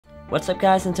What's up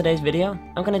guys, in today's video,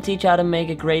 I'm gonna teach you how to make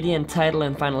a gradient title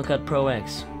in Final Cut Pro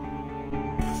X.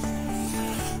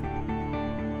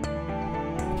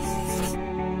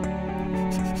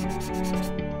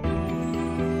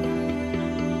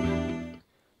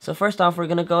 So first off, we're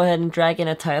gonna go ahead and drag in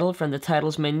a title from the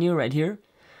titles menu right here.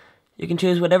 You can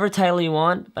choose whatever title you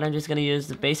want, but I'm just gonna use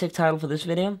the basic title for this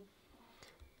video.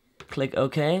 Click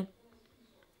OK.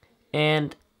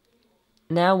 And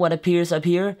now what appears up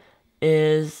here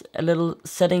is a little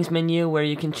settings menu where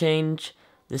you can change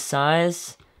the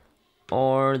size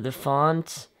or the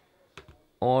font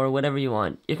or whatever you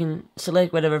want. You can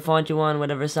select whatever font you want,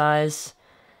 whatever size,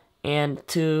 and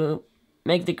to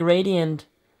make the gradient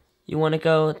you want to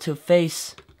go to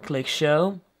face, click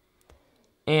show,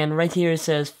 and right here it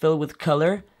says fill with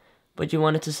color, but you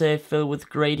want it to say fill with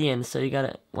gradient, so you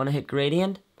want to hit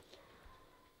gradient.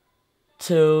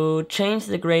 To change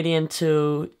the gradient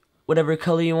to whatever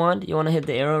color you want to hit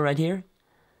the arrow right here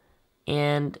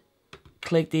and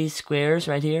click these squares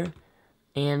right here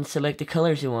and select the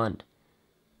colors you want.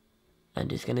 I'm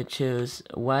just gonna choose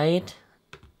white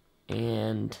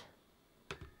and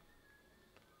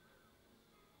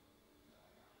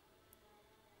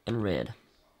red.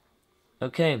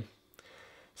 Okay,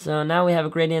 so now we have a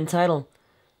gradient title.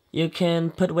 You can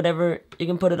put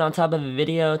it on top of a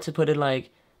video to put it like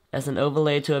as an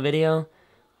overlay to a video,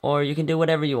 or you can do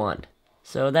whatever you want.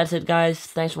 So that's it guys,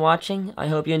 thanks for watching. I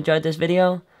hope you enjoyed this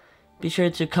video. Be sure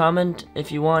to comment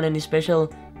if you want any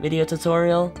special video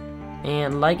tutorial,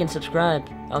 and like and subscribe.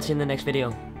 I'll see you in the next video.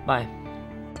 Bye.